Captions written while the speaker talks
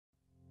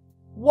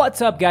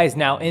What's up guys,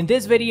 now in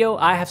this video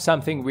I have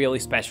something really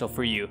special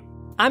for you.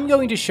 I'm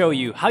going to show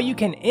you how you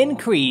can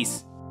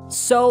increase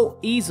so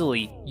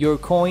easily your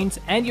coins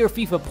and your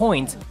FIFA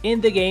points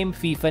in the game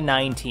FIFA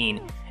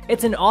 19.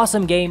 It's an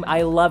awesome game,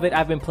 I love it,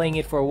 I've been playing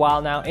it for a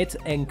while now, it's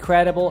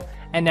incredible.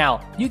 And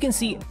now you can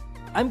see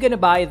I'm gonna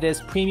buy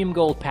this premium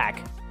gold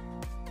pack.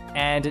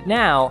 And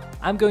now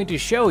I'm going to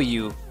show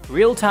you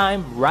real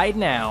time right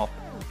now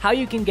how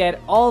you can get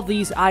all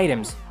these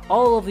items,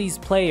 all of these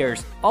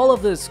players, all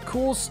of this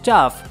cool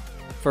stuff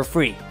for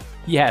free.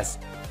 Yes,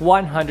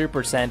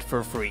 100%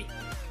 for free.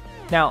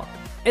 Now,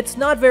 it's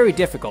not very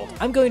difficult.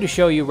 I'm going to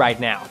show you right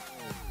now.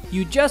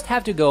 You just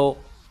have to go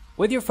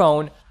with your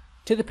phone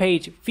to the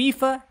page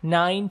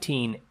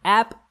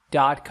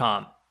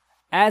FIFA19app.com,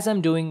 as I'm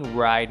doing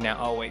right now.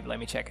 Oh wait, let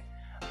me check.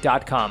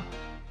 .com.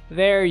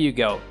 There you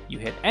go. You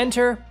hit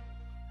enter,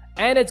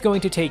 and it's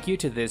going to take you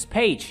to this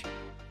page.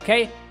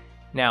 Okay?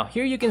 Now,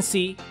 here you can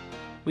see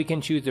we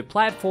can choose the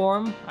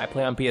platform. I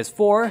play on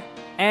PS4,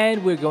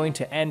 and we're going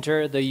to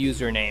enter the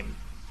username.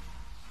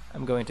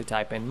 I'm going to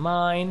type in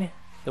mine,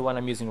 the one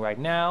I'm using right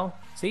now.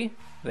 See?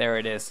 There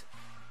it is.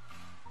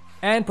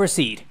 And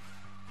proceed.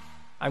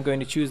 I'm going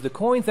to choose the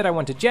coins that I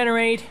want to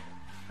generate.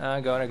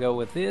 I'm going to go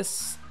with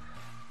this.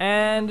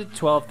 And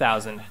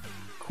 12,000.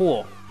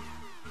 Cool.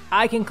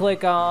 I can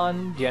click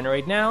on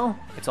generate now.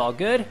 It's all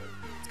good.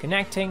 It's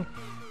connecting.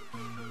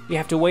 You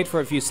have to wait for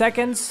a few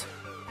seconds.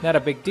 Not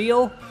a big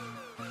deal.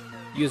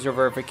 User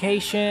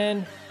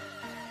verification.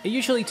 It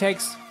usually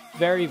takes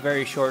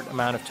very short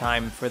amount of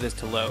time for this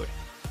to load.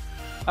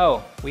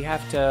 Oh, we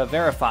have to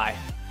verify.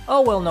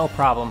 Oh well, no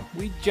problem.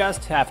 We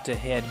just have to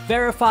hit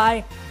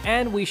verify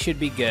and we should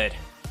be good.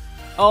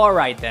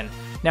 Alright then.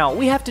 Now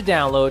we have to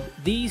download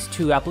these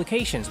two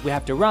applications. We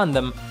have to run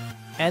them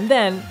and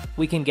then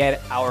we can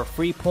get our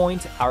free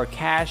points, our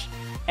cash,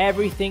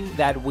 everything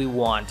that we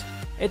want.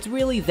 It's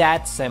really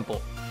that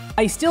simple.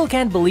 I still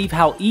can't believe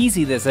how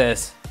easy this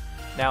is.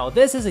 Now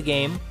this is a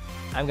game,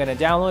 I'm gonna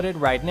download it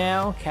right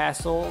now,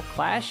 Castle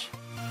Clash.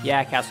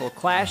 Yeah, Castle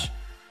Clash.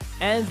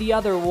 And the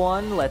other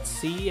one, let's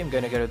see, I'm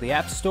gonna go to the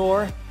App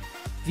Store.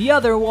 The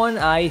other one,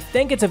 I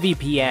think it's a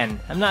VPN,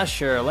 I'm not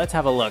sure, let's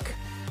have a look.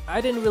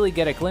 I didn't really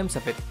get a glimpse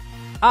of it.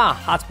 Ah,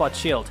 Hotspot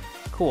Shield,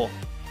 cool.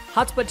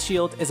 Hotspot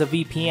Shield is a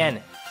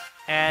VPN.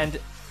 And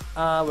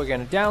we're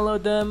gonna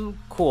download them,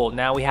 cool,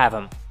 now we have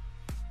them.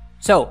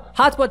 So,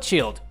 Hotspot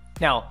Shield.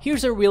 Now,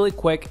 here's a really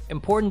quick,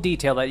 important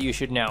detail that you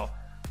should know.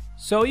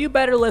 So you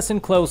better listen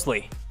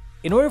closely.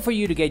 In order for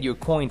you to get your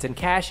coins and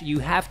cash, you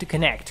have to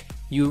connect.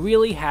 You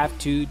really have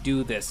to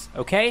do this,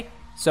 okay?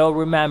 So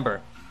remember,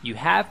 you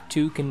have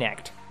to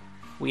connect.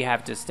 We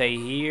have to stay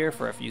here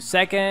for a few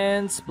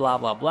seconds, blah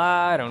blah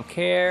blah, I don't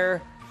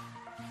care.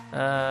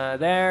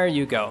 There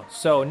you go.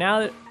 So now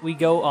that we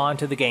go on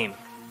to the game.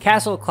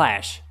 Castle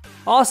Clash.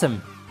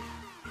 Awesome.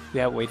 We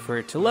have to wait for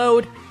it to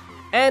load,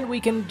 and we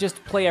can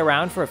just play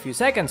around for a few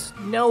seconds.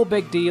 No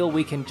big deal,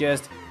 we can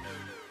just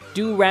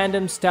do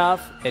random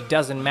stuff. It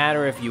doesn't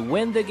matter if you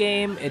win the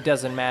game, it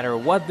doesn't matter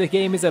what the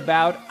game is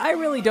about. I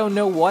really don't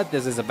know what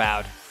this is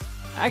about.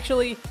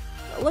 Actually,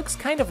 it looks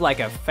kind of like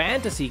a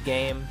fantasy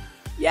game.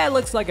 Yeah, it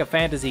looks like a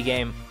fantasy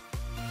game.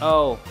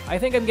 Oh, I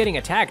think I'm getting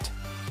attacked.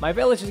 My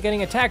village is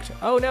getting attacked.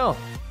 Oh no.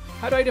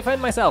 How do I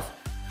defend myself?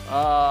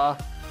 I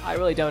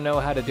really don't know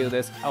how to do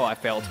this. Oh, I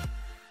failed.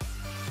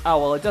 Oh,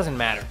 well, it doesn't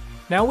matter.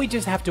 Now we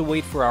just have to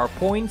wait for our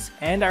points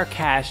and our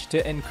cash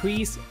to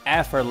increase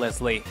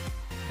effortlessly.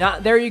 Now,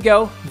 there you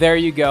go, there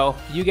you go.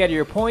 You get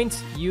your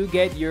points, you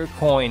get your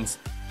coins.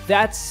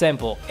 That's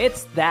simple,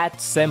 it's that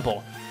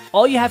simple.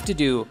 All you have to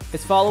do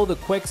is follow the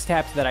quick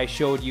steps that I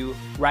showed you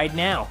right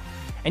now.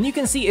 And you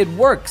can see it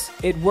works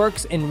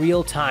in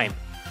real time.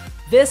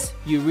 This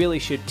you really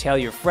should tell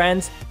your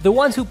friends, the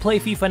ones who play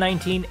FIFA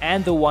 19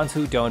 and the ones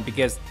who don't,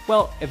 because,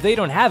 well, if they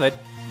don't have it,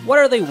 what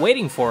are they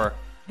waiting for?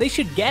 They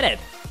should get it.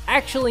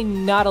 Actually,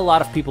 not a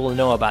lot of people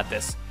know about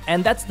this,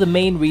 and that's the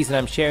main reason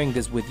I'm sharing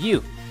this with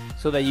you.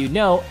 So that you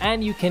know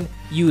and you can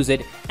use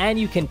it and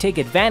you can take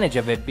advantage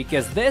of it,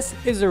 because this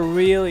is a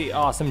really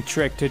awesome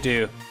trick to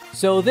do.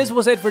 So this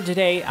was it for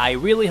today. I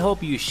really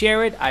hope you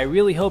share it, I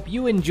really hope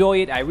you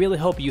enjoy it, I really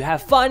hope you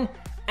have fun,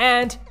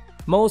 and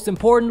most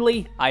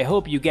importantly, I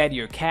hope you get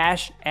your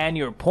cash and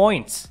your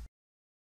points.